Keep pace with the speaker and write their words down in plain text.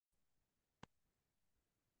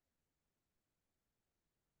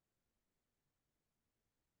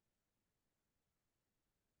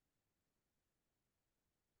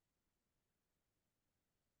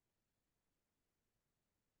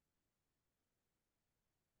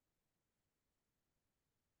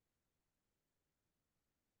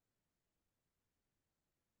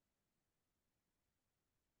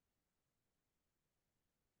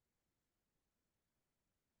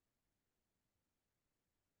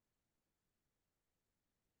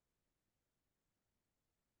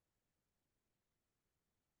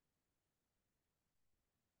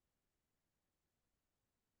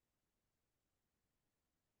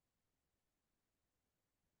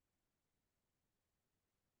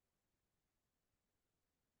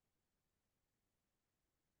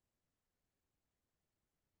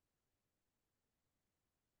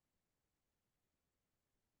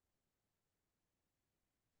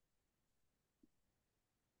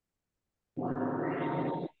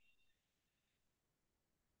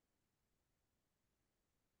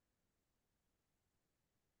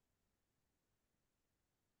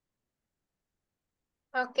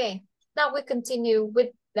Okay, now we continue with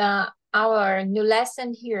our new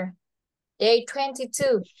lesson here. Day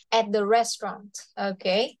 22 at the restaurant.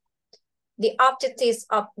 Okay. The objectives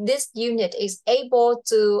of this unit is able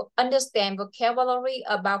to understand vocabulary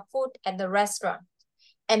about food at the restaurant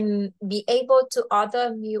and be able to order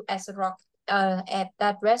a meal at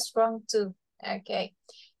that restaurant too. Okay.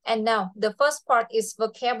 And now the first part is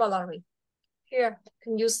vocabulary. Here,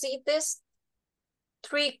 can you see this?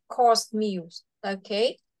 3-course meals.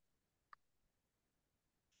 Okay.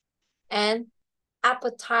 And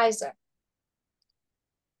appetizer,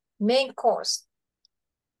 main course,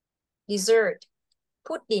 dessert,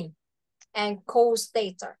 pudding, and cold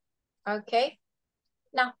starter. Okay.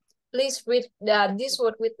 Now, please read this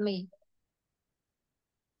word with me.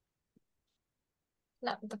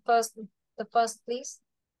 Now, the first, please.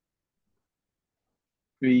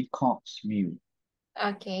 3-course meal.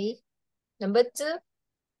 Okay. Number 2,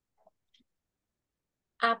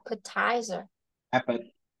 appetizer.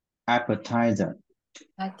 Appetizer.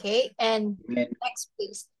 Okay. And next,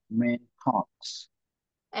 please. Main course.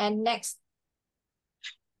 And next.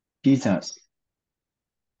 Desserts.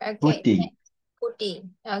 Okay. Pudding.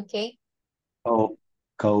 Pudding. Okay.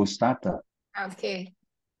 Cold starter. Okay.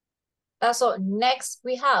 So next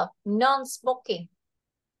we have non-smoking.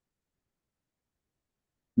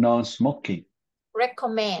 Non-smoking.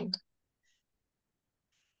 Recommend.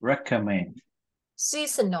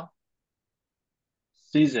 Seasonal.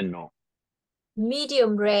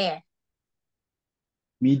 Medium rare.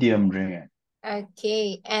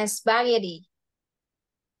 Okay. And spaghetti.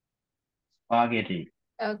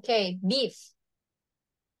 Okay.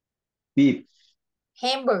 Beef.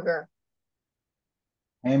 Hamburger.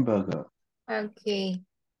 Okay.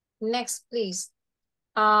 Next, please.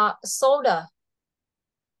 Soda.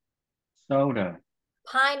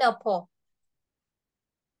 Pineapple.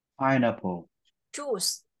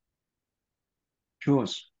 Juice.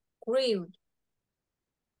 Grilled.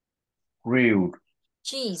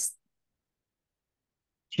 Cheese.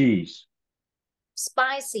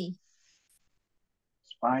 Spicy.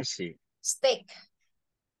 Steak.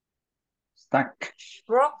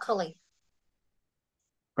 Broccoli.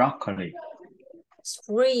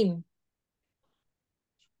 Shrimp.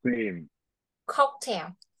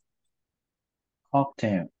 Cocktail.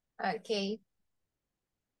 Okay.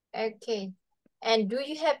 Okay. And do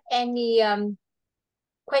you have any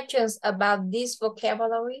questions about these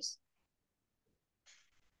vocabularies?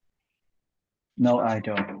 No, I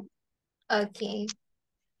don't. Okay.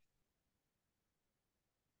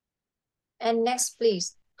 And next,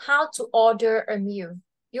 please. How to order a meal.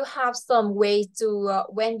 You have some way to,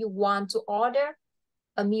 when you want to order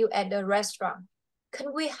a meal at a restaurant.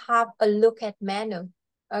 Can we have a look at menu?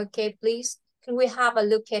 Okay, please. Can we have a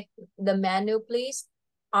look at the menu, please?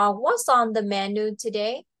 What's on the menu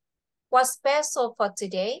today? What's special for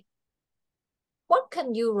today? What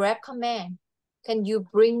can you recommend? Can you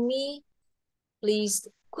bring me, please?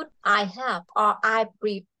 Could I have, or I'd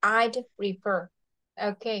prefer?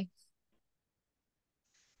 Okay.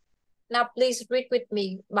 Now, please read with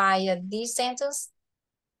me by these sentences.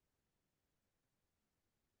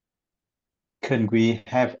 Can we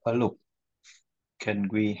have a look? Can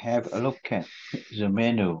we have a look at the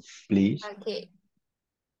menu, please? Okay.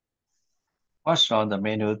 What's on the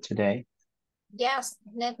menu today? Yes.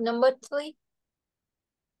 Next, number 3.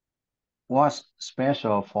 What's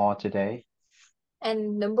special for today?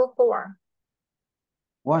 And number 4.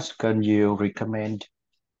 What can you recommend?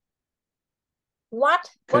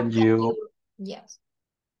 Yes.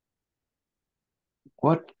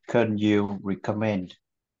 What can you recommend?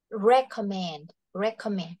 Recommend.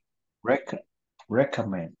 Recommend.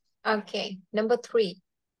 Okay. Number 3.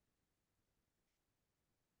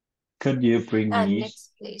 Could you bring me?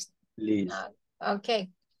 Next, please. Please. Okay.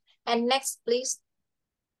 And next, please.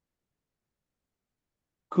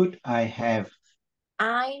 Could I have?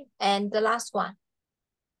 And the last one.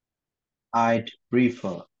 I'd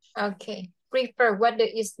prefer. Okay. Prefer. What does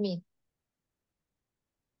it mean?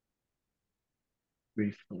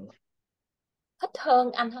 Prefer. Thích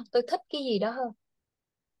hơn anh hả? Tôi thích cái gì đó hơn.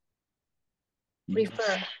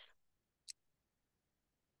 Prefer.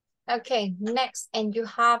 Okay. Next, and you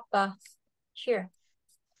have here.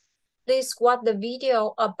 Please watch the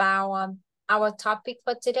video about our topic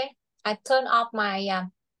for today. I turn off my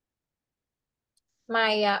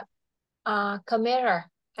camera.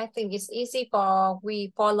 I think it's easy for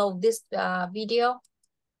we follow this video.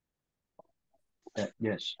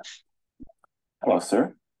 Yes. Hello,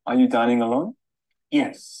 sir. Are you dining alone?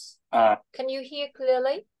 Yes. Can you hear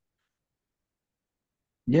clearly?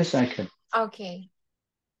 Yes, I can. Okay.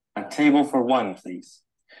 A table for one, please.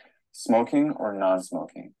 Smoking or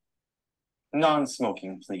non-smoking?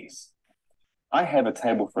 Non-smoking, please. I have a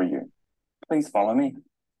table for you. Please follow me.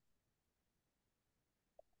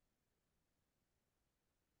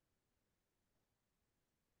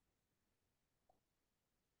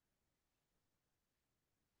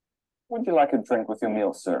 Would you like a drink with your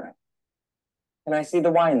meal, sir? Can I see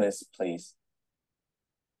the wine list, please?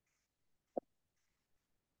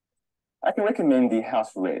 I can recommend the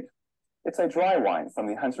House Red. It's a dry wine from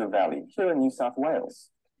the Hunter Valley here in New South Wales.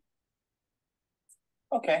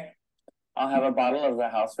 Okay, I'll have a bottle of the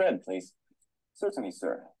House Red, please. Certainly,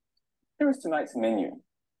 sir. Here is tonight's menu.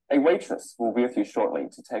 A waitress will be with you shortly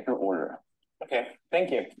to take your order. Okay,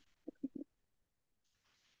 thank you.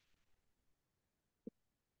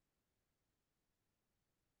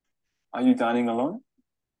 Are you dining alone?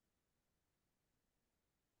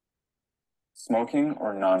 Smoking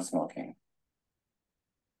or non-smoking?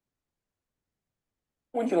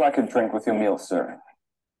 Would you like a drink with your meal, sir?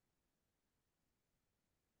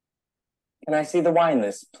 Can I see the wine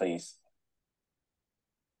list, please?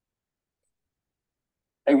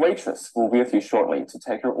 A waitress will be with you shortly to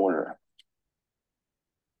take your order.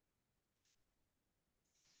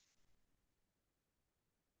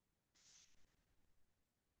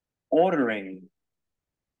 Ordering.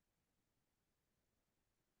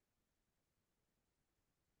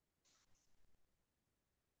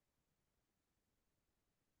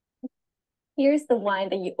 Here's the wine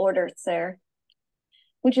that you ordered, sir.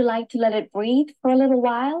 Would you like to let it breathe for a little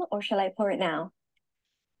while, or shall I pour it now?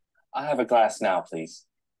 I have a glass now, please.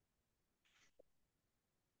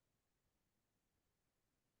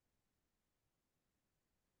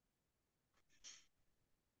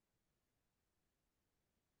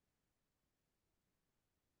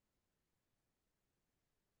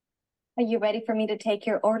 Are you ready for me to take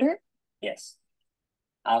your order? Yes.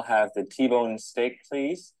 I'll have the T-bone steak,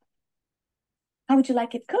 please. How would you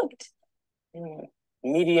like it cooked?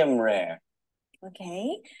 Medium rare.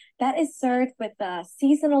 Okay, that is served with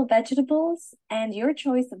seasonal vegetables and your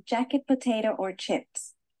choice of jacket potato or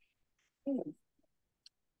chips.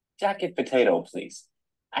 Jacket potato, please.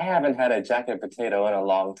 I haven't had a jacket potato in a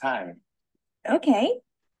long time. Okay,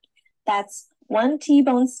 that's one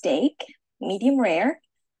T-bone steak, medium rare,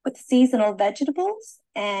 with seasonal vegetables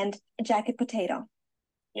and a jacket potato.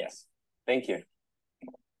 Yes, thank you.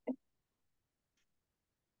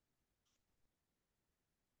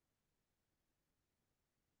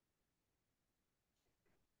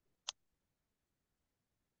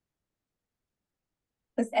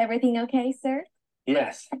 Was everything okay, sir?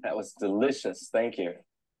 Yes, that was delicious. Thank you.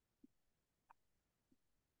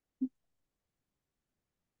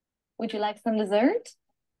 Would you like some dessert?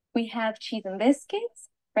 We have cheese and biscuits,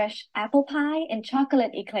 fresh apple pie, and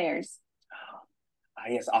chocolate eclairs.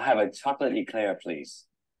 Yes, I'll have a chocolate eclair, please.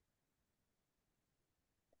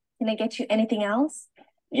 Can I get you anything else?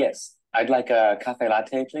 Yes, I'd like a cafe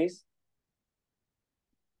latte, please.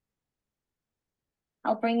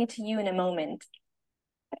 I'll bring it to you in a moment.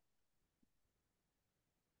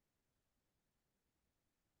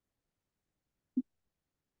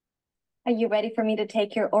 Are you ready for me to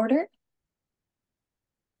take your order?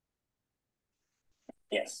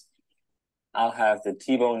 Yes. I'll have the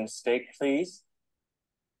T-bone steak, please.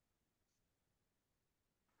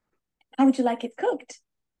 How would you like it cooked?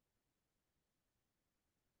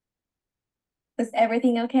 Was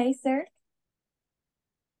everything okay, sir?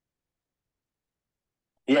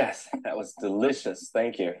 Yes, that was delicious.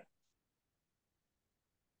 Thank you.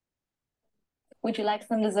 Would you like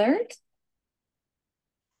some dessert?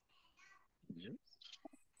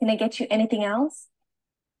 Can I get you anything else?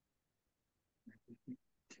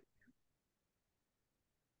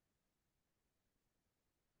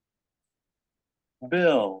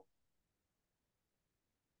 Bill.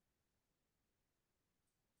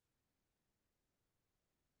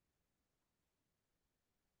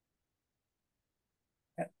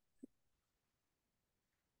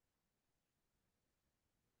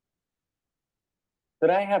 Could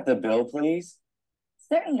I have the bill, please?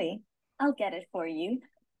 Certainly. I'll get it for you.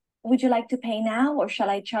 Would you like to pay now, or shall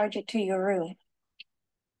I charge it to your room?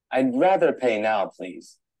 I'd rather pay now,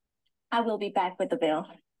 please. I will be back with the bill.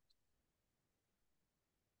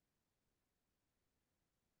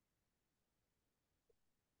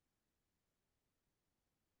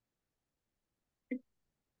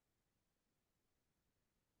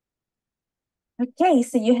 Okay,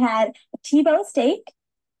 so you had a T-bone steak,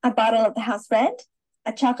 a bottle of the house red,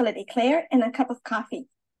 a chocolate eclair, and a cup of coffee.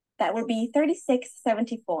 That will be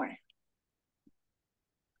 $36.74.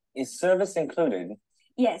 Is service included?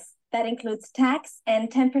 Yes, that includes tax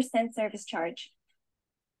and 10% service charge.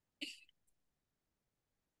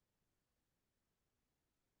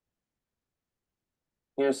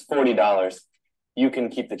 Here's $40. You can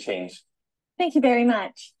keep the change. Thank you very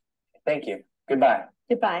much. Thank you. Goodbye.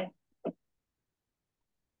 Goodbye.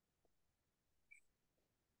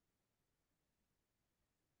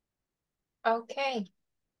 Okay.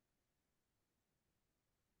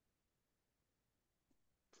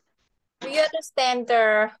 Do you understand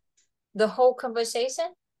the whole conversation?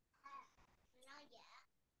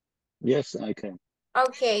 Yes, I can.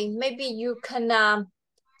 Okay, maybe you can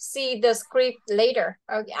see the script later.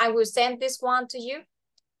 Okay, I will send this one to you.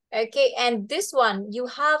 Okay, and this one, you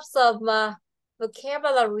have some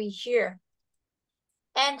vocabulary here.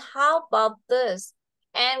 And how about this?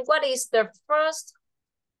 And what is the first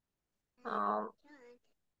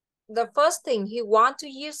thing you want to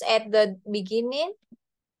use at the beginning?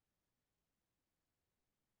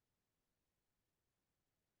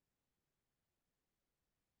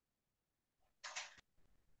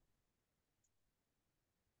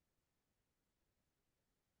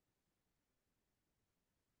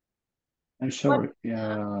 I'm sorry.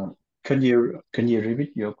 Can you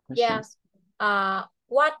repeat your question? Yes.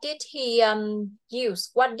 What did he use?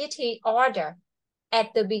 What did he order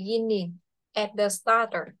at the beginning, at the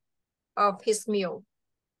starter of his meal?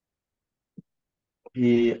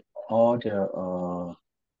 He ordered a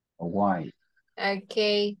wine.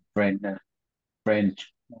 Okay.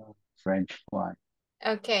 French wine.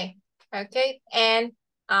 Okay. Okay. And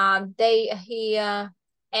and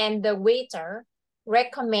the waiter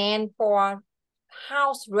recommend for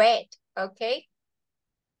house red. Okay.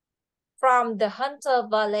 From the Hunter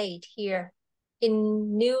Valley here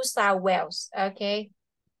in New South Wales. Okay.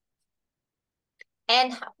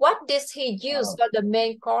 And what did he use for the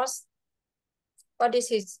main course? What is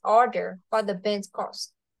his order for the main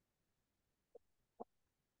course?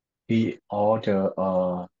 He ordered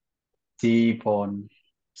a T-bone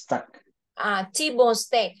steak. T-bone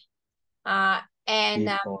steak. And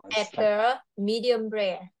T-bone at steak. the medium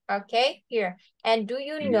rare. Okay, here. And do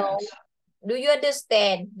you know, Yes. do you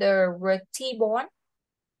understand the word T-bone?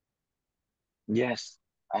 Yes,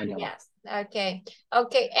 I know. Yes. Okay.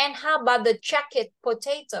 Okay. And how about the jacket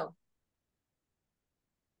potato?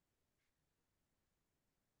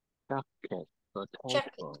 Jacket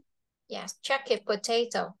Jacket. potato. Yes, jacket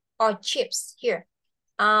potato or chips here.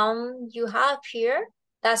 You have here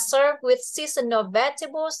that served with seasonal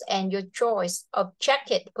vegetables and your choice of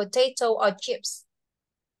jacket potato or chips.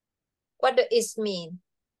 What does it mean?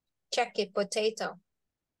 Jacket potato.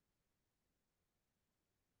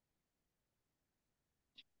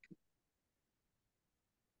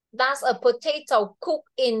 That's a potato cooked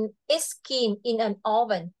in its skin in an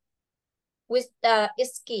oven with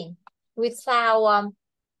its skin without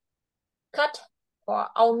cut or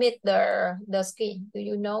omit the skin. Do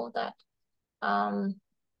you know that?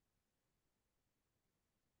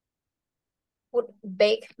 Would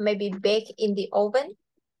maybe bake in the oven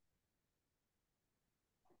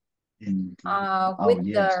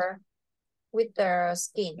Yes. with the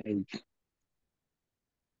skin.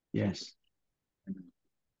 Yes.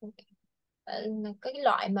 Okay. Cái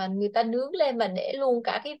loại mà người ta nướng lên mà để luôn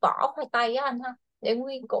cả cái vỏ khoai tây á anh ha, để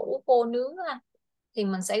nguyên củ vô nướng á, thì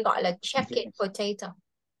mình sẽ gọi là jacket Yes. potato.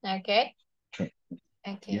 Okay. Okay.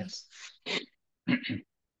 Okay. Yes.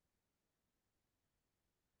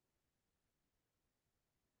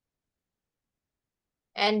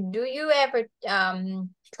 And do you ever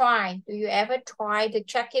try the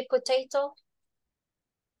jacket potato?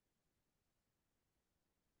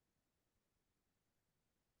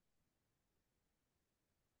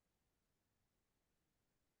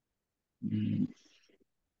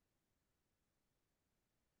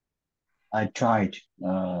 I tried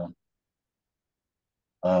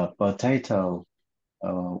potato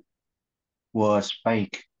was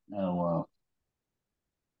baked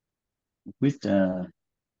with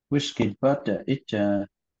skin, but it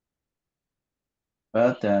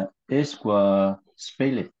was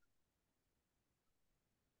split.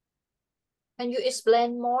 Can you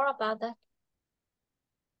explain more about that?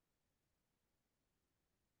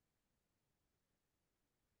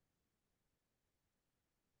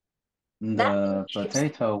 The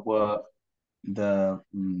potato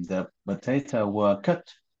were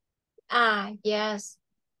cut. Yes.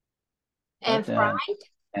 And But, fried?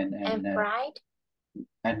 and Fried?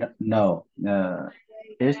 And no,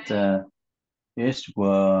 it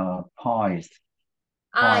were poised,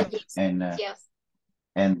 Yes.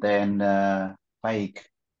 and then bake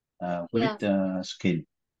with Yes. the skin.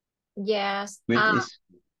 Yes. With is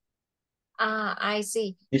I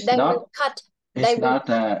see. it's They not will cut. They it's will not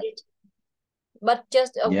cut it, but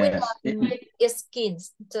just yes with its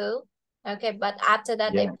skins too. Okay, but after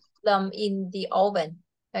that they yes put them in the oven.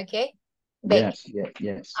 Okay, bake.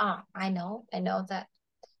 yes. I know that.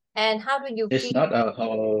 And how do you It's feel not a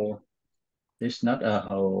whole. It's not the a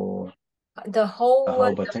whole whole the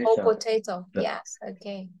whole potato. potato? The, Yes.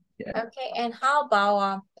 Okay. yeah. Okay. And how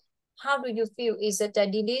about how do you feel? Is it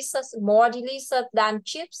delicious, more delicious than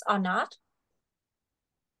chips or not?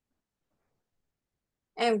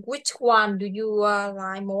 And which one do you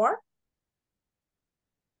like more?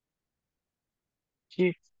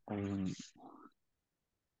 Chip.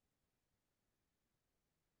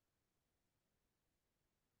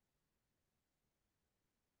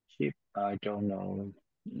 Chip. I don't know.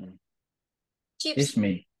 Chips. It's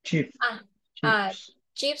me. Chip. Ah, Chips.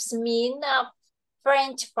 chips mean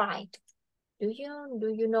French fried. Do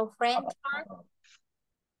you know French fry?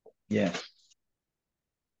 Yes.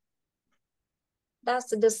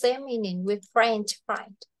 That's the same meaning with French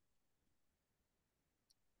fried.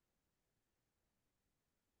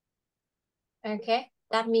 Okay,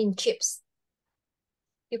 that means chips.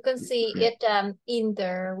 You can see Yeah. it in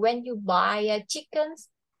the when you buy chickens,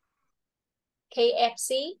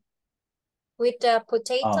 KFC with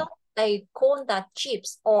potato, Oh, they call that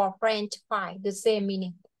chips or French fry, the same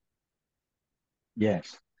meaning.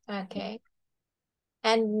 yes. Okay,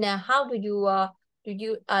 and how do you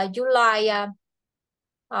you like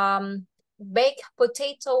baked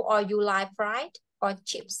potato or you like fried or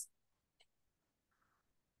chips?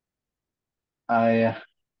 I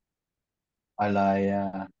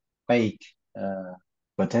like baked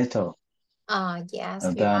potato Yes,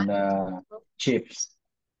 you than like potato. chips.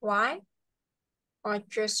 Why? Or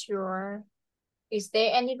just your, is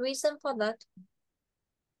there any reason for that?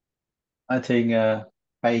 I think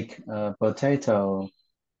baked potato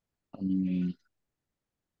um,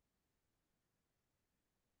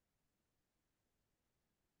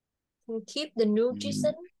 To keep the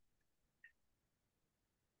nutrition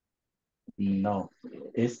no,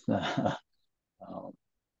 it's or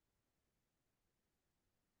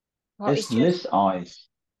it's it's just, less oil.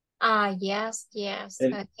 yes, yes,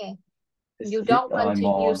 It, okay. it's You less don't want oil to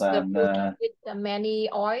more use the than food with many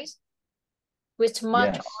oils, with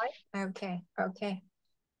much yes, oil? Okay, okay,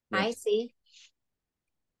 I yes. see.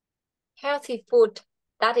 Healthy food,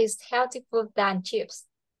 that is healthy food than chips.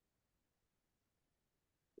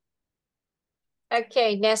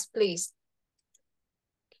 Okay, next please.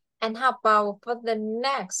 And how about for the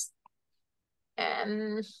next?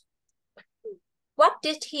 Um, what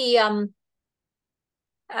did he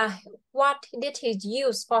what did he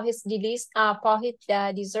use for his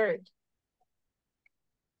dessert?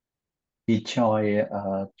 Enjoy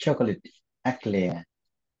chocolate eclair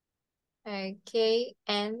Okay,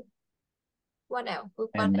 and what else? What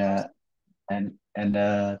and else? and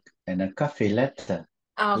a coffee latte.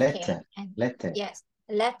 Okay, Latte. and Latte. yes,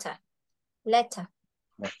 letter.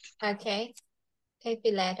 Okay,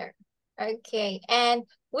 copy letter. Okay, and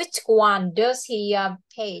which one does he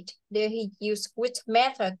pay? Do he use which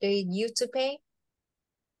method do he use to pay?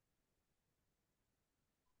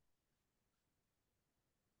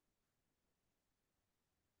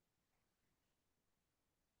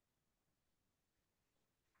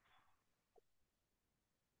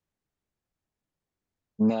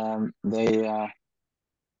 They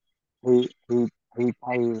he he he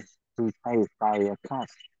pays by a cash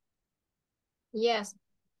Yes,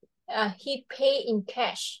 he pay in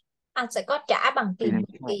cash. Anh sẽ có trả bằng tiền in mặt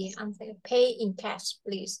thì cash. anh sẽ pay in cash,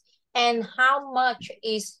 please. And how much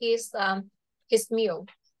is his meal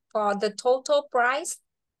for the total price?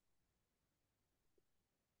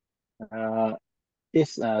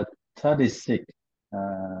 It's 36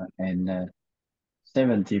 and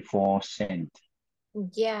 74 cents.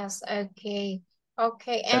 Yes, okay.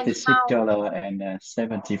 Okay, and 36 how, dollar and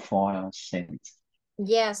 74 cents.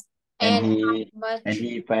 yes, And and how he much?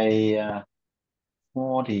 pay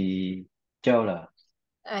 $40.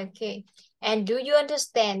 Okay, and do you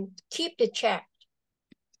understand? Keep the check.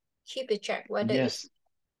 Keep the check, whether it's,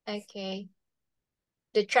 Yes, okay,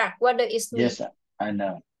 the check, whether it's me. yes, I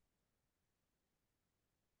know.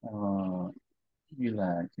 Ờ, như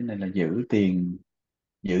là cái này là giữ tiền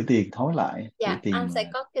thối lại, giữ Dạ, anh tiền sẽ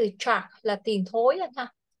có từ check là tiền thối anh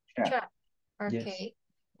ha. trả. Check, Yes. okay,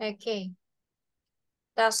 okay.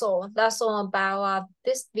 That's all about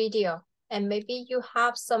this video. And maybe you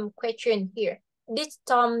have some question here. Did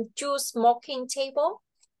Tom choose smoking table?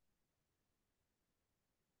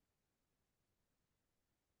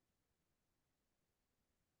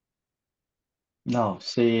 No,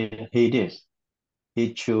 see, he did.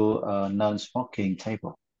 He chose a non-smoking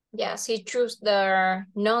table. Yes, he chose the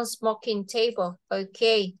non-smoking table.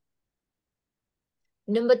 Okay.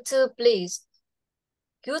 Number 2, please.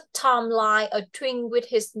 Could Tom like a drink with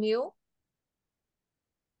his meal?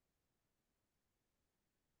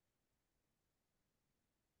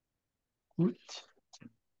 Good.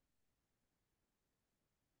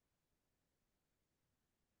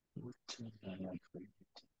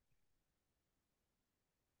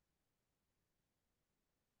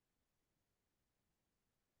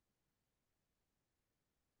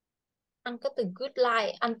 Anh có từ good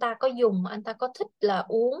like, anh ta có dùng, anh ta có thích là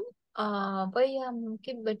uống với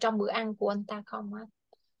cái bên trong bữa ăn của anh ta không á?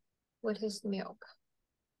 With his milk.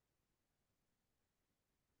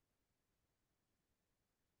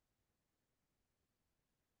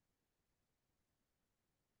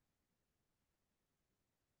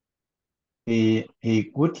 He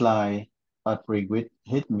would like a drink with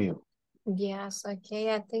his meal. Yes,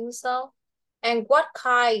 okay, I think so. And what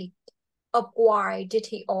kind of wine did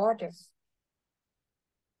he order?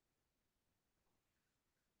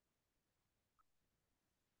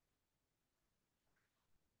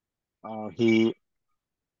 He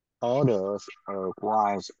orders a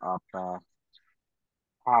glass of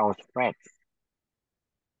house red.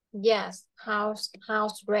 Yes, house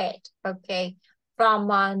red. Okay, from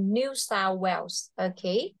New South Wales.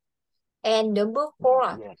 Okay, and number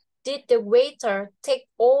 4, Yes. did the waiter take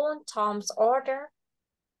on Tom's order?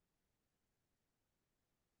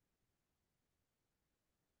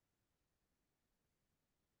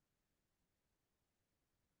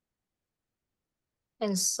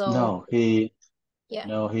 And so, No, he yeah,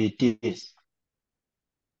 did.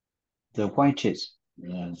 The waitress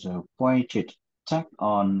checked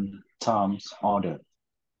on Tom's order.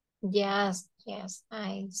 yes,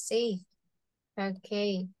 I see.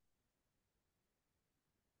 Okay.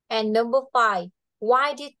 And number 5,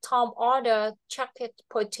 why did Tom order jacket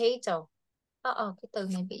potato? Cái từ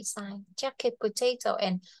này bị sai. Jacket potato.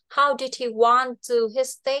 And how did he want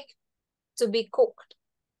his steak to be cooked?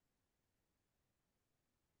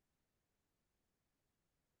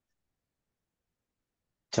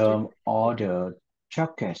 Tom ordered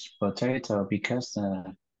jacket potato because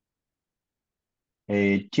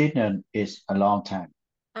he didn't eat a long time.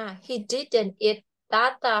 He didn't eat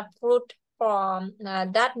that fruit from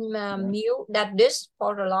that meal, that dish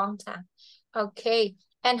for a long time. Okay.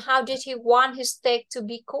 And how did he want his steak to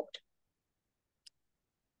be cooked?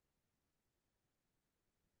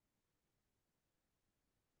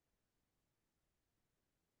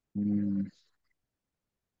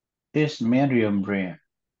 It's medium rare.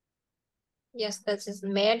 Yes, that is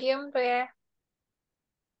medium rare.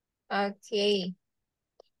 Okay.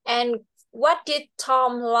 And what did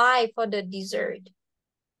Tom like for the dessert?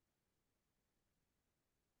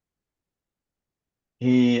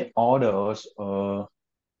 He orders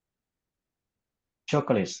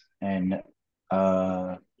chocolates and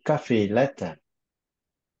coffee latte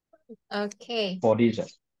Okay. for dessert.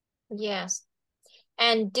 Yes.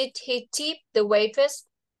 And did he tip the waitress?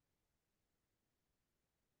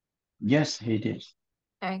 Yes, he did.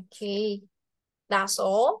 Okay. That's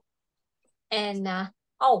all. And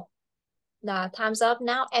the time's up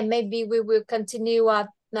now. And maybe we will continue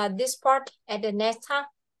this part at the next time.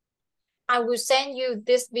 I will send you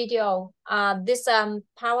this video, this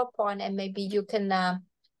PowerPoint, and maybe you can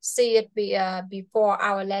see it before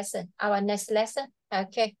our next lesson.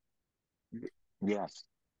 Okay. Yes.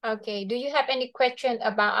 Okay. Do you have any question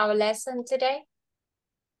about our lesson today?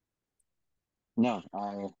 No,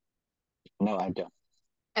 I don't.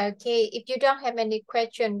 Okay. If you don't have any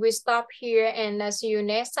question, we stop here and see you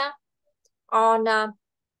next time on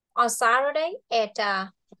Saturday at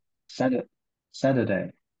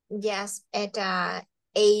Saturday. yes, at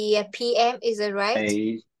 8 p.m. Is it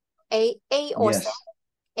right? 8 or Yes.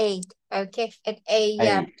 8. Okay, at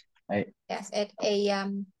 8 8 yes, at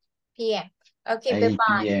 8 p.m. Okay, 8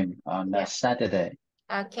 bye-bye. p.m. on Yeah. Saturday.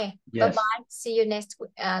 Okay, Yes. bye-bye. See you next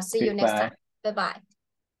time. Goodbye. Bye-bye.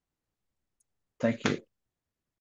 Thank you.